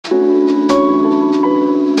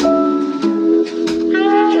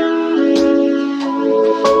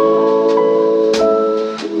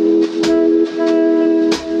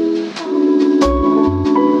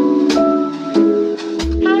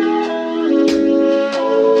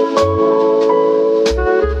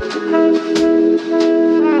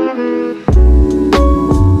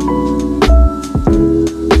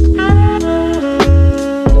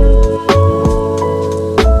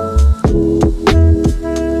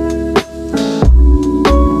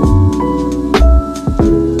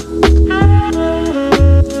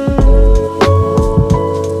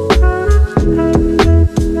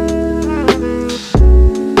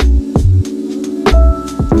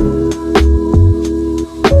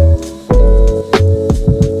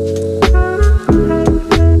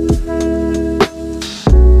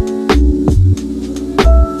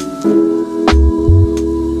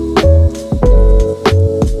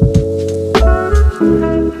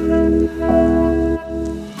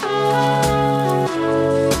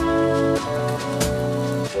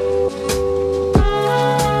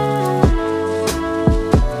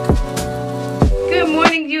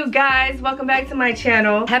my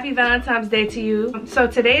channel. Happy Valentine's Day to you. So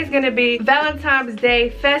today is gonna be Valentine's Day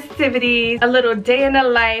festivities, a little day in the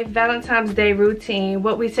life Valentine's Day routine,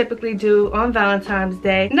 what we typically do on Valentine's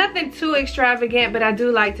Day. Nothing too extravagant, but I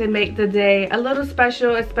do like to make the day a little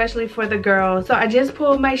special, especially for the girls. So I just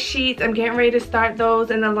pulled my sheets. I'm getting ready to start those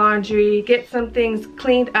in the laundry, get some things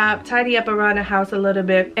cleaned up, tidy up around the house a little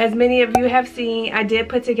bit. As many of you have seen, I did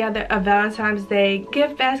put together a Valentine's Day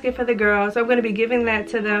gift basket for the girls. So I'm gonna be giving that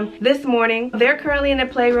to them this morning. They're currently in the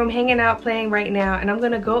playroom hanging out playing right now, and I'm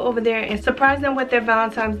gonna go over there and surprise them with their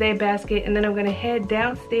Valentine's Day basket, and then I'm gonna head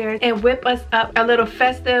downstairs and whip us up a little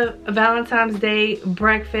festive Valentine's Day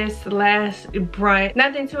breakfast slash brunch.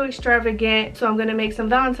 Nothing too extravagant, so I'm gonna make some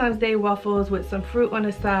Valentine's Day waffles with some fruit on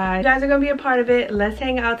the side. You guys are gonna be a part of it. Let's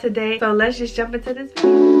hang out today. So let's just jump into this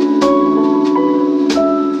video.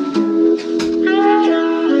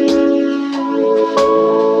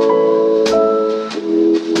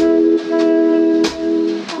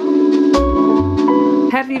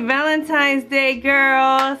 Happy Valentine's Day,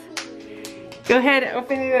 girls. Go ahead and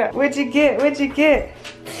open it up. What'd you get? What'd you get?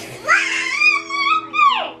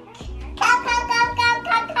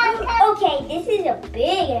 Okay, this is a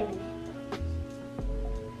big one.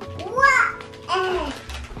 What? Oh,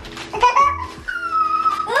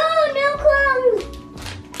 no clothes.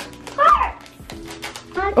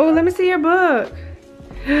 Hearts. Oh, let me see your book.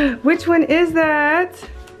 Which one is that?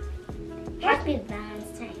 Happy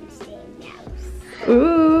Valentine's Day, mouse.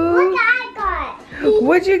 Ooh. Look, I got.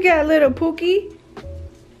 What'd you get, little Pookie?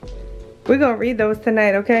 We're gonna read those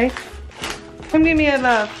tonight, okay? Come give me a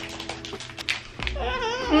love.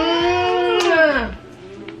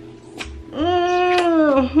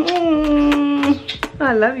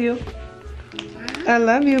 I love you. I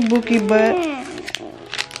love you, Bookie butt.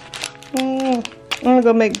 I'm gonna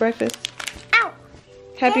go make breakfast. Ow.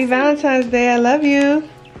 Happy Valentine's Day. I love you.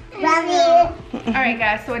 Love you. Alright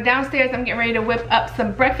guys, so downstairs I'm getting ready to whip up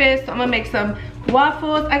some breakfast. So I'm gonna make some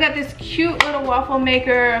waffles. I got this cute little waffle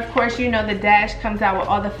maker. Of course, you know the Dash comes out with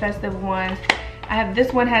all the festive ones. I have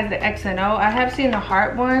this one has the X and O. I have seen the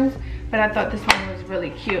heart ones, but I thought this one was really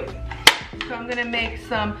cute. So I'm gonna make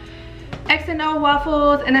some X and O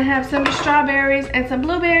waffles, and I have some strawberries and some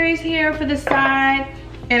blueberries here for the side.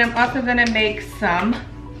 And I'm also gonna make some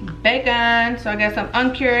bacon. So I got some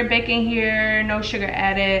uncured bacon here, no sugar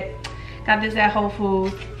added. Got this at Whole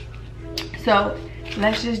Foods. So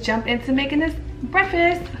let's just jump into making this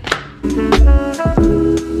breakfast.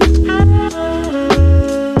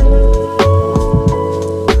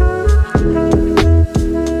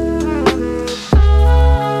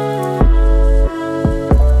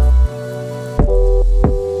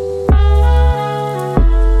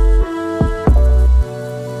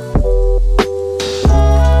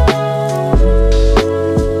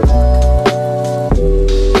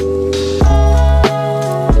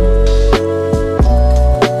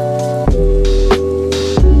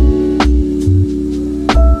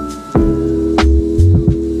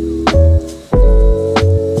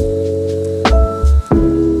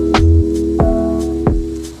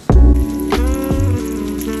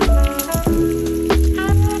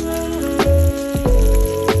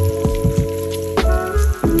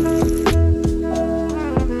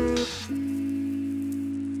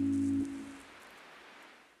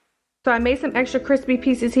 So I made some extra crispy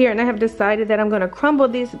pieces here, and I have decided that I'm gonna crumble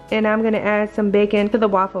these and I'm gonna add some bacon to the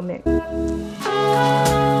waffle mix.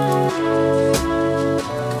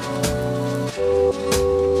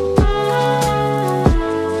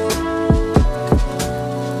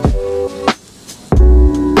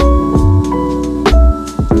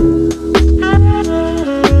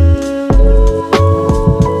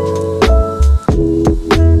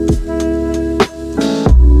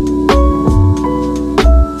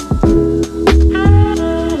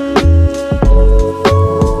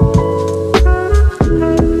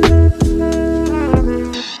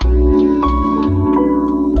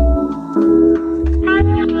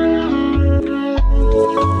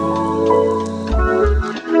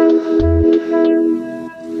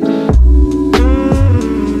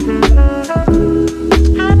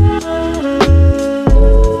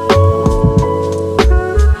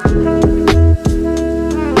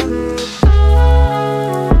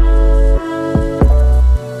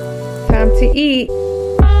 To eat.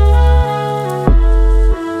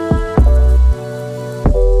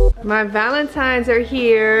 My Valentines are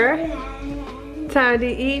here. Time to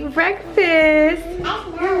eat breakfast.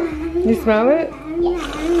 You smell it? Yeah.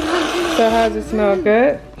 So how does it smell?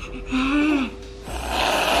 Good?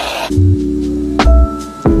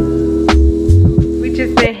 We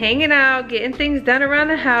just been hanging hanging out, getting things done around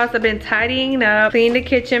the house. I've been tidying up, cleaning the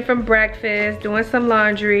kitchen from breakfast, doing some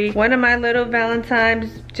laundry. One of my little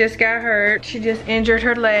Valentines just got hurt. She just injured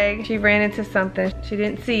her leg. She ran into something. She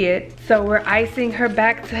didn't see it. So we're icing her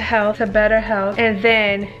back to health, to better health. And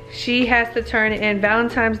then she has to turn in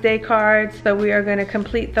Valentine's Day cards. So we are gonna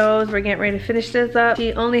complete those. We're getting ready to finish this up.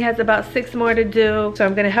 She only has about 6 more to do. So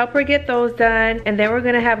I'm gonna help her get those done. And then we're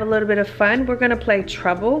gonna have a little bit of fun. We're gonna play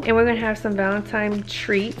Trouble. And we're gonna have some Valentine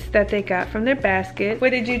treats that they got from their basket. What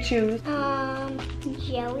did you choose?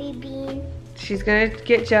 Jelly bean. She's gonna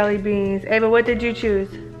get jelly beans. Ava, what did you choose?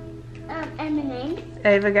 M&M's.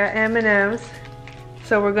 Ava got M&M's.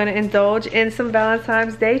 So we're gonna indulge in some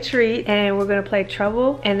Valentine's Day treat and we're gonna play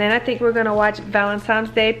Trouble. And then I think we're gonna watch Valentine's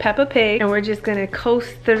Day Peppa Pig and we're just gonna coast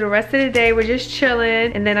through the rest of the day. We're just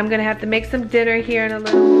chilling. And then I'm gonna have to make some dinner here in a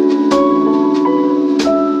little.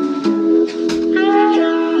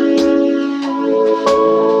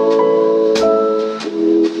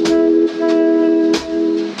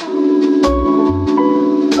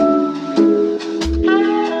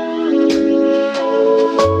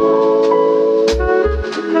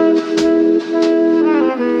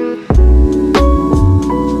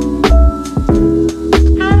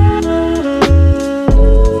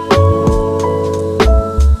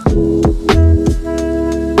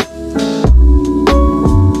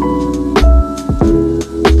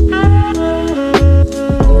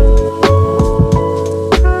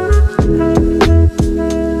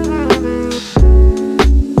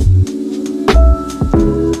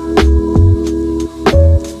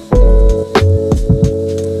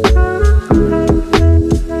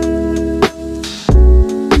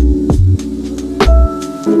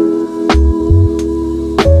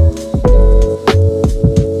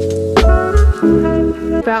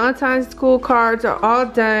 Valentine's school cards are all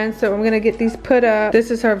done, so I'm gonna get these put up.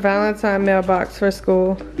 This is her Valentine mailbox for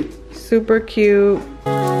school. Super cute.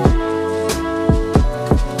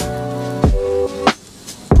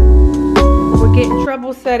 We're getting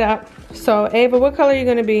Trouble set up. So Ava, what color are you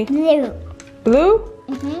gonna be? Blue. Blue?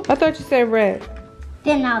 Mm-hmm. I thought you said red.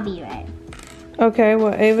 Then I'll be red. Okay,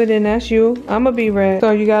 well Ava, then that's you. I'm gonna be red.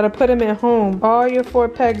 So you gotta put them in home. All your 4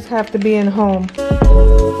 pegs have to be in home.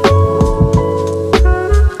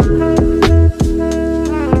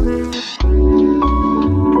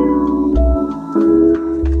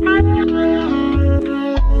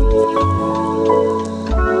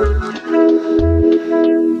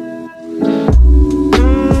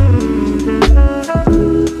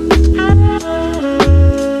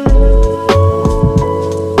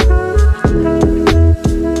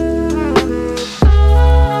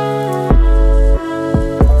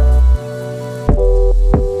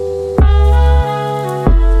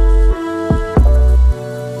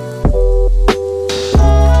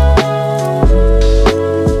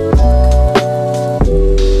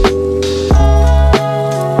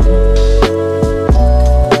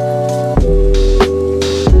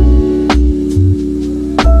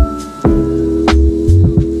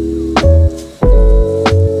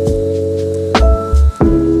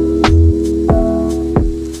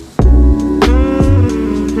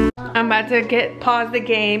 To pause the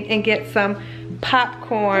game and get some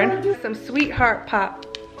popcorn, some Sweetheart Pop.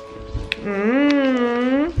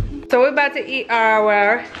 So we're about to eat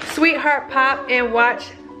our Sweetheart Pop and watch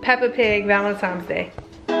Peppa Pig Valentine's Day.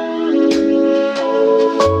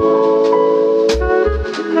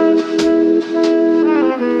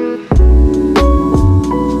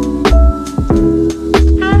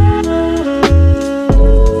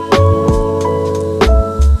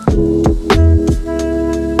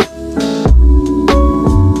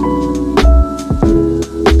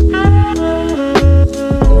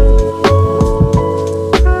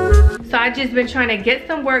 Just been trying to get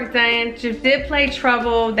some work done. Just did play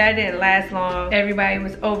Trouble. That didn't last long. Everybody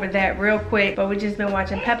was over that real quick, but we just been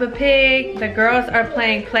watching Peppa Pig. The girls are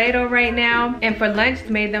playing Play-Doh right now, and for lunch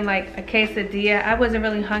made them like a quesadilla. I wasn't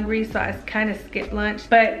really hungry, so I kind of skipped lunch,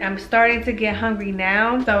 but I'm starting to get hungry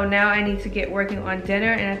now. So now I need to get working on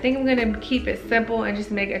dinner, and I think I'm gonna keep it simple and just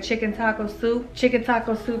make a chicken taco soup. Chicken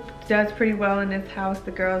taco soup does pretty well in this house.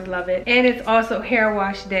 The girls love it, and it's also hair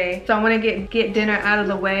wash day, so I want to get dinner out of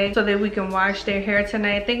the way so that we can wash their hair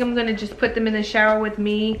tonight. I think I'm gonna just put them in the shower with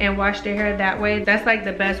me and wash their hair that way. That's like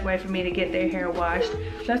the best way for me to get their hair washed.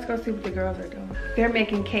 Let's go see what the girls are doing. They're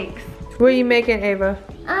making cakes. What are you making, Ava?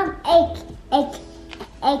 A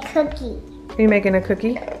cookie. Are you making a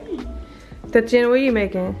cookie? Tatiana, what are you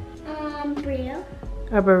making? Burrito.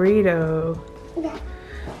 A burrito. Yeah.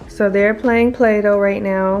 So they're playing Play-Doh right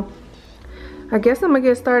now. I guess I'm gonna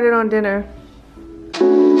get started on dinner.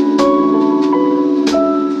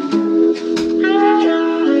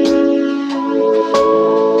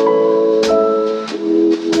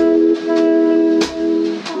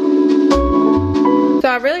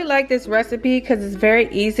 I really like this recipe because it's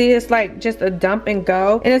very easy. It's like just a dump and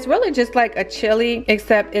go. And it's really just like a chili,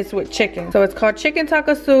 except it's with chicken. So it's called chicken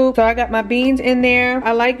taco soup. So I got my beans in there.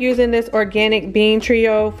 I like using this organic bean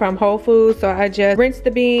trio from Whole Foods. So I just rinse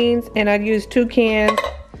the beans and I use 2 cans.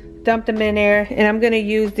 Dump them in there, and I'm gonna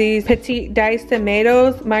use these petite diced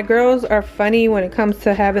tomatoes. My girls are funny when it comes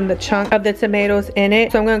to having the chunk of the tomatoes in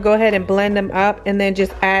it, so I'm gonna go ahead and blend them up and then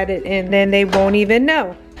just add it in, then they won't even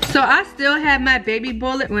know. So I still have my baby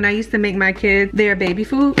bullet when I used to make my kids their baby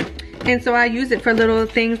food, and so I use it for little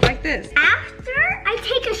things like this. After I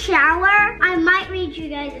take a shower, I might read you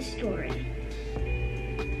guys a story.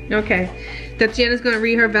 Okay, Tatiana's gonna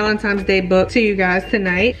read her Valentine's Day book to you guys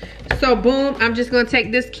tonight. So boom, I'm just gonna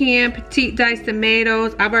take this can, petite diced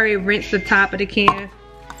tomatoes. I've already rinsed the top of the can.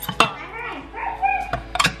 Alright,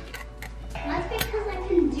 perfect. That's because I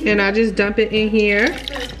can do And I just dump it in here.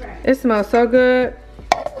 It smells so good.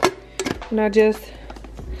 And I just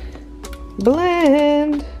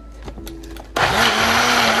blend.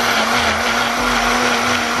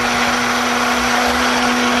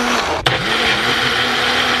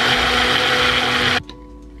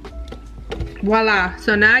 Voila,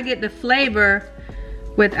 so now I get the flavor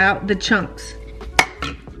without the chunks.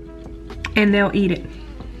 And they'll eat it.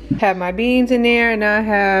 Have my beans in there, and I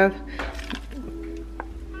have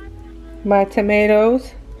my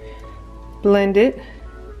tomatoes blended.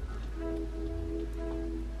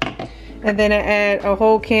 And then I add a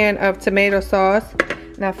whole can of tomato sauce.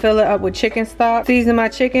 And I fill it up with chicken stock. Season my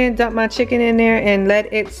chicken, dump my chicken in there, and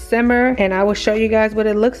let it simmer. And I will show you guys what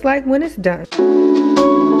it looks like when it's done.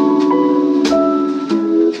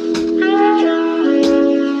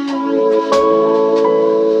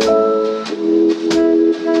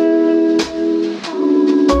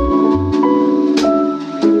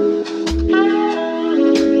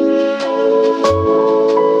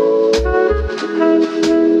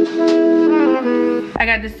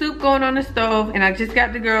 The soup going on the stove, and I just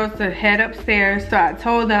got the girls to head upstairs, so I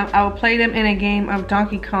told them I would play them in a game of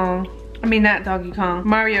Donkey Kong. I mean, not Donkey Kong,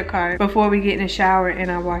 Mario Kart, before we get in the shower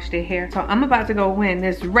and I wash their hair. So I'm about to go win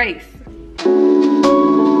this race.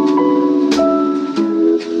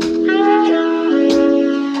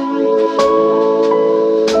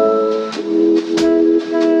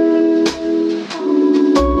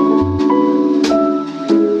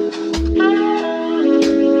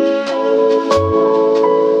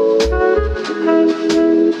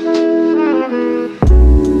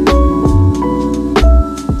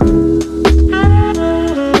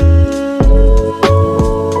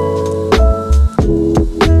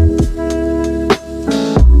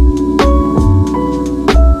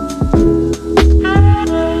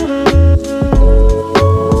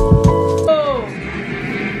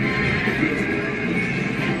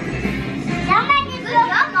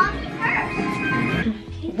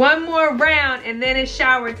 One more round and then it's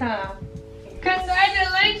shower time.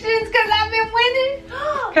 Congratulations, because I've been winning.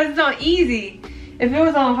 Because it's on easy. If it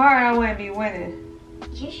was on hard, I wouldn't be winning.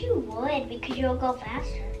 Yes, you would, because you'll go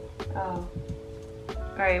faster. Oh.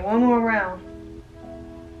 Alright, one more round.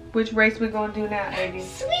 Which race we gonna do now, baby?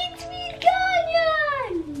 Sweet, sweet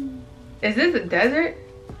canyon! Is this a desert?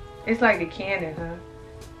 It's like the canyon,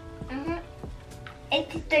 huh? Mm-hmm.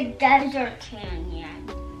 It's the desert canyon.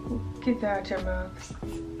 Get that out your mouth.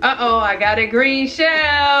 Uh-oh, I got a green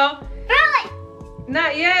shell. Really?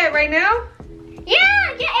 Not yet, right now?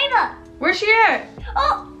 Yeah, get Ava. Where's she at?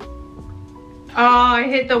 Oh. Oh, I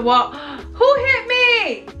hit the wall. Who hit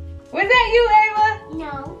me? Was that you, Ava?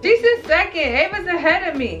 No. She's in second. Ava's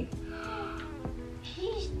ahead of me.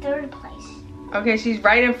 She's third place. Okay, she's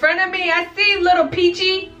right in front of me. I see you, little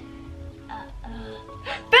Peachy.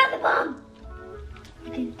 Throw the bomb.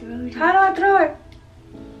 You can throw it. How do I throw it?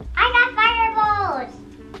 I got fireballs.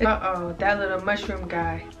 Uh-oh, that little mushroom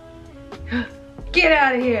guy. Get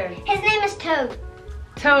out of here. His name is Toad.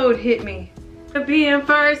 Toad hit me. To be in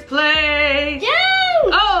first place. Dude!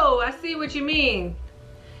 Oh, I see what you mean.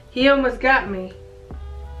 He almost got me.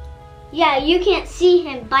 Yeah, you can't see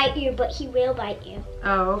him bite you, but he will bite you.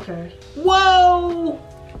 Oh, okay. Whoa!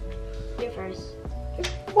 You're first.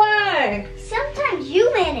 Why? Sometimes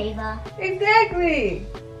you win, Ava. Exactly.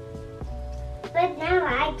 But now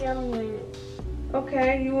I don't win.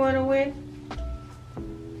 Okay, you want to win?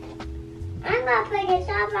 I'm gonna put this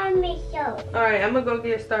up on myself. All right, I'm gonna go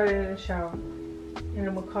get started in the shower. And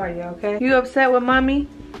then we'll call you, okay? You upset with mommy?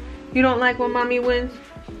 You don't like when mommy wins?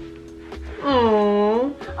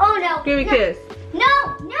 Oh. Oh no. Give me a kiss. No,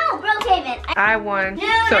 Brookhaven. I won,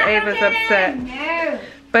 No, so not Ava's Brookhaven. upset. No.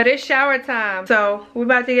 But it's shower time, so we're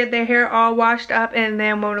about to get their hair all washed up, and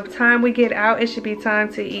then when the time we get out, it should be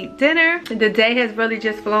time to eat dinner. The day has really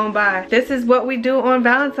just flown by. This is what we do on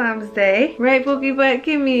Valentine's Day. Right, Pookie Butt?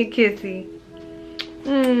 Give me a kissy.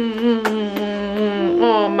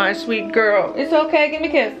 Oh, my sweet girl. It's okay, give me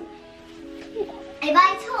a kiss. If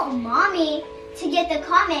I told Mommy to get the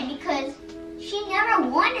comment because she never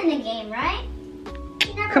won in the game, right?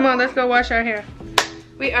 Come on, let's go wash our hair.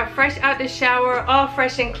 We are fresh out the shower, all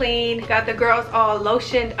fresh and clean. Got the girls all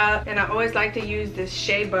lotioned up, and I always like to use this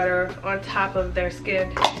shea butter on top of their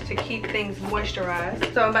skin to keep things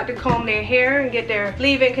moisturized. So I'm about to comb their hair and get their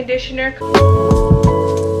leave-in conditioner.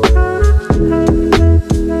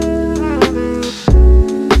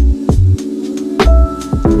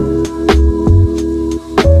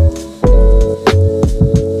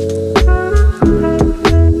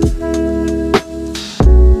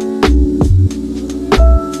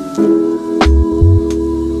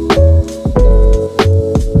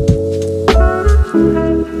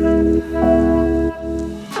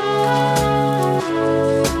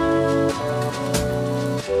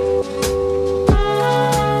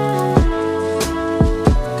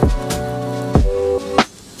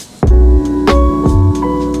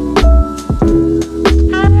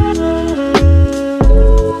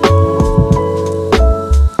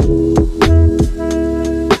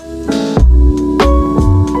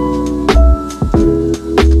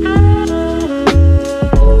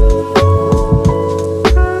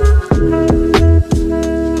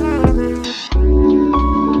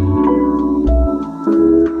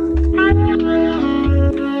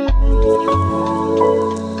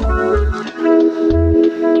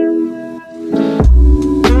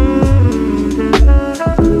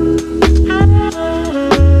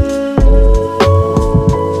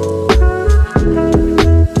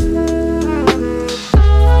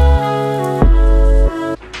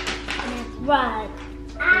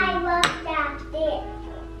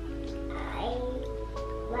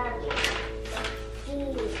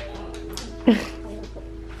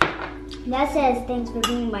 That says, thanks for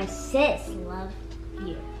being my sis. Love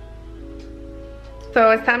you.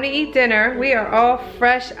 So it's time to eat dinner. We are all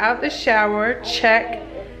fresh out the shower. Check.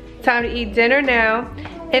 Time to eat dinner now.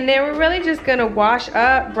 And then we're really just gonna wash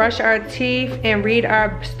up, brush our teeth, and read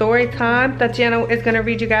our story time. Tatiana is gonna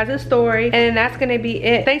read you guys a story, and then that's gonna be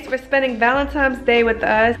it. Thanks for spending Valentine's Day with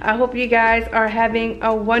us. I hope you guys are having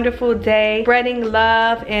a wonderful day, spreading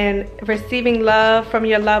love and receiving love from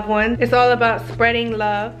your loved ones. It's all about spreading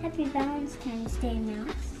love. Happy Valentine's Day,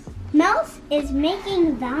 Mouse. Mouse is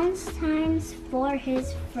making Valentine's for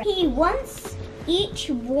his friends. He wants each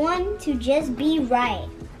one to just be right.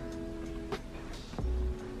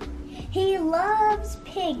 He loves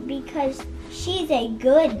Pig because she's a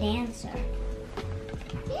good dancer.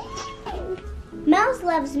 Mouse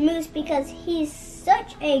loves Moose because he's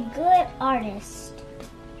such a good artist.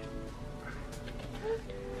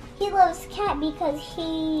 He loves Cat because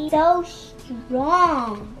he's so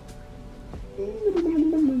strong.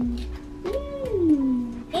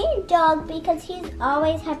 And Dog because he's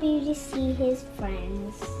always happy to see his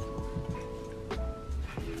friends.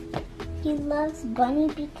 He loves Bunny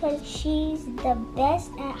because she's the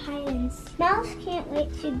best at hide and seek. Mouse can't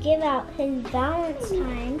wait to give out his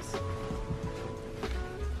Valentines.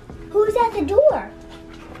 Who's at the door?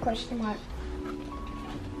 Question mark.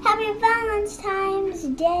 Happy Valentine's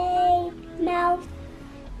Day, Mouse.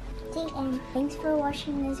 And thanks for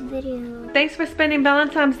watching this video. Thanks for spending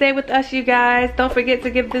Valentine's Day with us, you guys. Don't forget to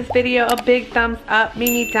give this video a big thumbs up. Meet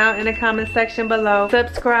me down in the comment section below.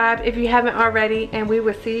 Subscribe if you haven't already, and we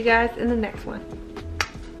will see you guys in the next one.